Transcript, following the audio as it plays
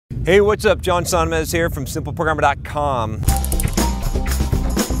Hey, what's up? John Sonmez here from simpleprogrammer.com.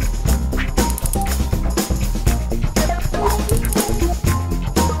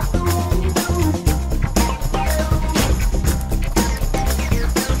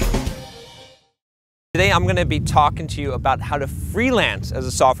 Today I'm going to be talking to you about how to freelance as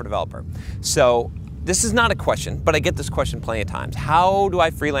a software developer. So this is not a question, but I get this question plenty of times. How do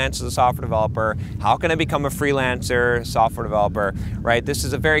I freelance as a software developer? How can I become a freelancer, software developer, right? This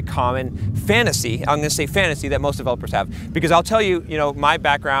is a very common fantasy, I'm gonna say fantasy, that most developers have. Because I'll tell you, my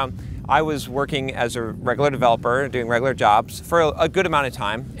background, I was working as a regular developer, doing regular jobs for a good amount of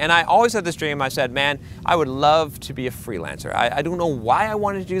time. And I always had this dream. I said, man, I would love to be a freelancer. I don't know why I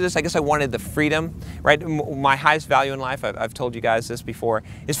wanted to do this. I guess I wanted the freedom, right? My highest value in life, I've told you guys this before,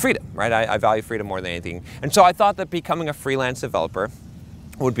 is freedom, right? I value freedom more than anything. And so I thought that becoming a freelance developer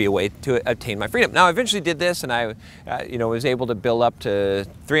would be a way to attain my freedom. Now, I eventually did this, and I, was able to bill up to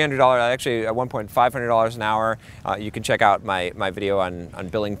 $300. Actually, at one point, $500 an hour. You can check out my video on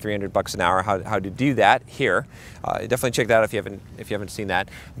billing $300 an hour, how to do that here. Definitely check that out if you haven't seen that.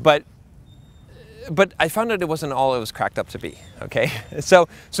 But I found out it wasn't all it was cracked up to be, okay? So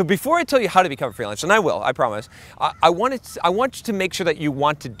before I tell you how to become a freelancer, and I will, I promise, I want you to make sure that you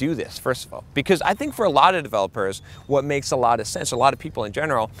want to do this, first of all. Because I think for a lot of developers, what makes a lot of sense, a lot of people in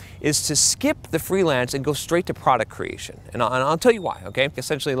general, is to skip the freelance and go straight to product creation. And I'll tell you why, okay?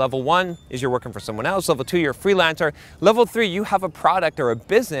 Essentially, level 1 is you're working for someone else. Level 2, you're a freelancer. Level 3, you have a product or a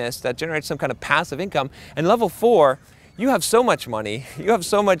business that generates some kind of passive income. And level 4, you have so much money, you have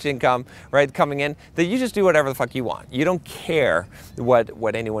so much income, right, coming in, that you just do whatever the fuck you want. You don't care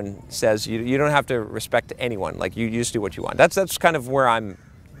what anyone says. You don't have to respect anyone. Like, you just do what you want. That's kind of where I'm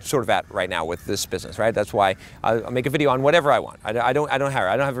sort of at right now with this business, right? That's why I make a video on whatever I want. I don't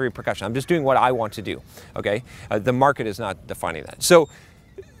have a repercussion. I'm just doing what I want to do, okay? The market is not defining that. So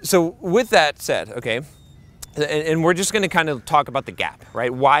with that said, okay, and we're just going to kind of talk about the gap,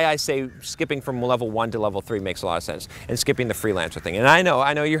 right? Why I say skipping from level 1 to level 3 makes a lot of sense, and skipping the freelancer thing. And I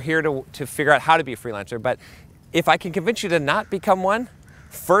know you're here to figure out how to be a freelancer, but if I can convince you to not become one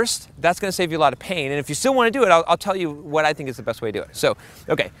first, that's going to save you a lot of pain. And if you still want to do it, I'll tell you what I think is the best way to do it. So,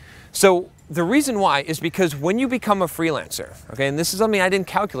 okay. So the reason why is because when you become a freelancer, okay, and this is something I didn't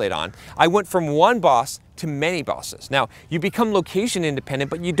calculate on, I went from one boss to many bosses. Now, you become location independent,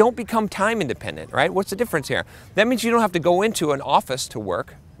 but you don't become time independent, right? What's the difference here? That means you don't have to go into an office to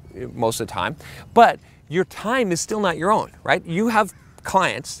work most of the time, but your time is still not your own, right? You have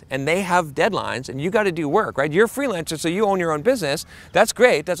clients and they have deadlines and you got to do work, right? You're a freelancer, so you own your own business. That's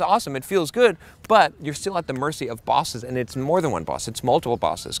great. That's awesome. It feels good, but you're still at the mercy of bosses, and it's more than one boss. It's multiple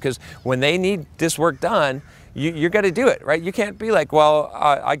bosses, because when they need this work done, you got to do it, right? You can't be like, well,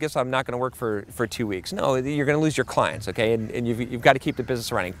 I guess I'm not going to work for 2 weeks. No, you're going to lose your clients, okay? And you've got to keep the business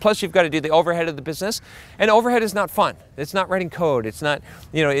running. Plus, you've got to do the overhead of the business, and overhead is not fun. It's not writing code. It's not,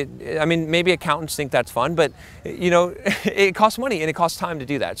 I mean, maybe accountants think that's fun, but, it costs money and it costs time to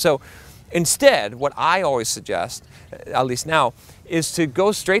do that. So instead, what I always suggest, at least now, is to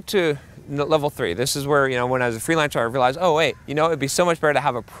go straight to level 3. This is where, when I was a freelancer, I realized, oh, wait, it'd be so much better to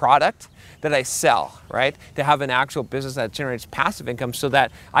have a product that I sell, right? To have an actual business that generates passive income, so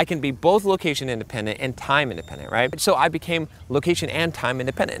that I can be both location independent and time independent, right? So I became location and time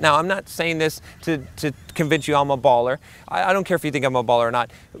independent. Now, I'm not saying this to convince you I'm a baller. I don't care if you think I'm a baller or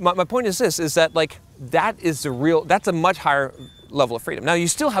not. My point is this, is that, like, that's a much higher level of freedom. Now, you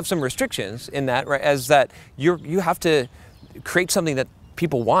still have some restrictions in that, right? As that you have to create something that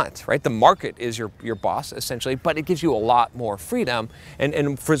people want, right? The market is your boss, essentially, but it gives you a lot more freedom.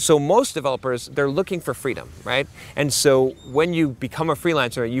 So most developers, they're looking for freedom, right? And so when you become a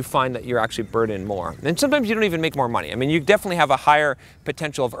freelancer, you find that you're actually burdened more. And sometimes you don't even make more money. I mean, you definitely have a higher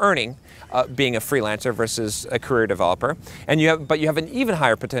potential of earning being a freelancer versus a career developer. But you have an even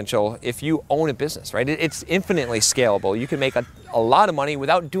higher potential if you own a business, right? It's infinitely scalable. You can make a lot of money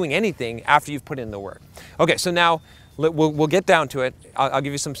without doing anything after you've put in the work. Okay, so now, we'll get down to it. I'll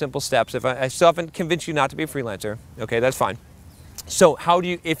give you some simple steps. If I still haven't convinced you not to be a freelancer, okay, that's fine. So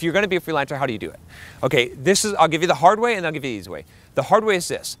if you're going to be a freelancer, how do you do it? Okay, I'll give you the hard way and I'll give you the easy way. The hard way is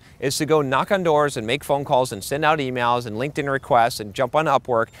this, is to go knock on doors and make phone calls and send out emails and LinkedIn requests and jump on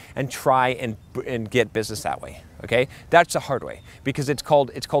Upwork and try and get business that way, okay? That's the hard way, because it's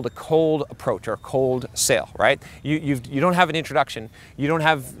called a cold approach or a cold sale, right? You don't have an introduction. You don't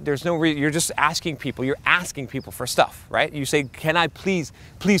have, there's no you're just asking people. You're asking people for stuff, right? You say, can I please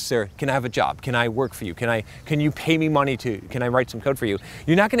sir, can I have a job? Can I work for you? Can you pay me money can I write some code for you?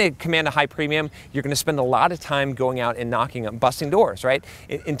 You're not going to command a high premium. You're going to spend a lot of time going out and knocking on, busting doors, right?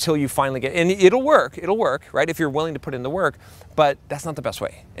 Until you finally get, and it'll work, right? If you're willing to put in the work, but that's not the best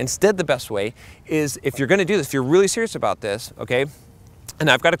way. Instead, the best way is, if you're going to do this, if you're really serious about this, okay? And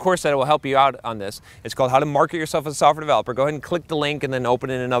I've got a course that will help you out on this. It's called How to Market Yourself as a Software Developer. Go ahead and click the link and then open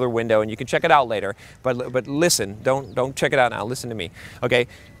in another window, and you can check it out later. But listen, don't check it out now. Listen to me, okay?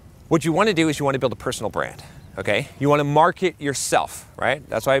 What you want to do is you want to build a personal brand, okay? You want to market yourself, right?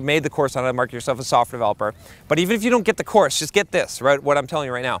 That's why I made the course on how to market yourself as a software developer. But even if you don't get the course, just get this, right? What I'm telling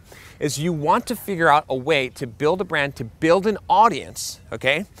you right now is you want to figure out a way to build a brand, to build an audience,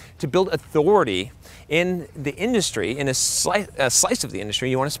 okay? To build authority in the industry, in a slice of the industry.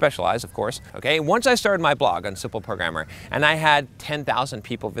 You want to specialize, of course, okay? Once I started my blog on Simple Programmer, and I had 10,000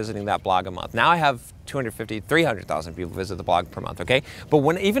 people visiting that blog a month. Now I have 250, 300,000 people visit the blog per month, okay? But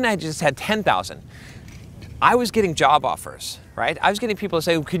when even I just had 10,000, I was getting job offers, right? I was getting people to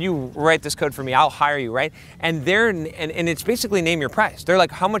say, could you write this code for me? I'll hire you, right? And it's basically name your price. They're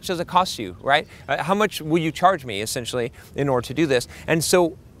like, how much does it cost you, right? How much will you charge me, essentially, in order to do this? And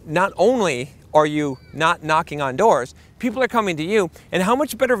so not only are you not knocking on doors, people are coming to you, and how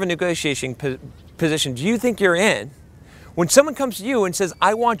much better of a negotiation position do you think you're in when someone comes to you and says,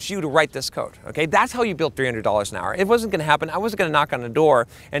 I want you to write this code, okay? That's how you built $300 an hour. It wasn't gonna happen. I wasn't gonna knock on the door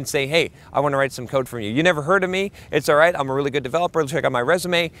and say, hey, I wanna write some code from you. You never heard of me. It's all right. I'm a really good developer. Check out my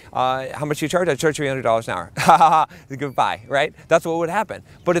resume. How much do you charge? I charge $300 an hour. Ha ha ha, goodbye, right? That's what would happen.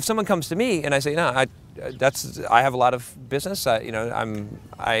 But if someone comes to me and I say, no, I have a lot of business. You know,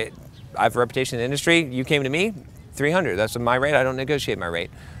 I have a reputation in the industry. You came to me, 300. That's my rate. I don't negotiate my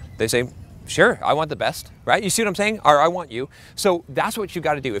rate. They say, sure, I want the best, right? You see what I'm saying? Or I want you. So that's what you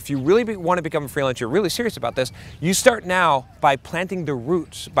got to do. If you really want to become a freelancer, you're really serious about this, you start now by planting the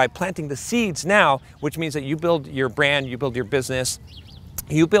roots, by planting the seeds now, which means that you build your brand, you build your business,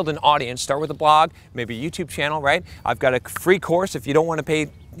 you build an audience. Start with a blog, maybe a YouTube channel, right? I've got a free course if you don't want to pay,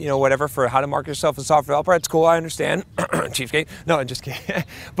 you know, whatever, for how to market yourself as a software developer. It's cool, I understand. Cheapskate. No, I'm just kidding.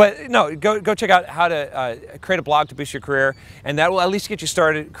 But no, go check out how to create a blog to boost your career, and that will at least get you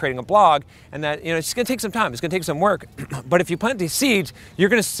started creating a blog. And that, you know, it's going to take some time. It's going to take some work. But if you plant these seeds, you're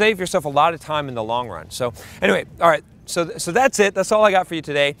going to save yourself a lot of time in the long run. So anyway, all right. So that's it. That's all I got for you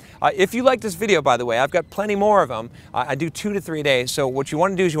today. If you like this video, by the way, I've got plenty more of them. I do 2 to 3 days. So what you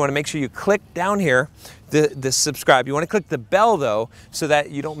want to do is you want to make sure you click down here, the subscribe. You want to click the bell, though, so that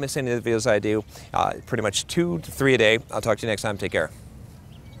you don't miss any of the videos I do. Pretty much 2 to 3 a day. I'll talk to you next time. Take care.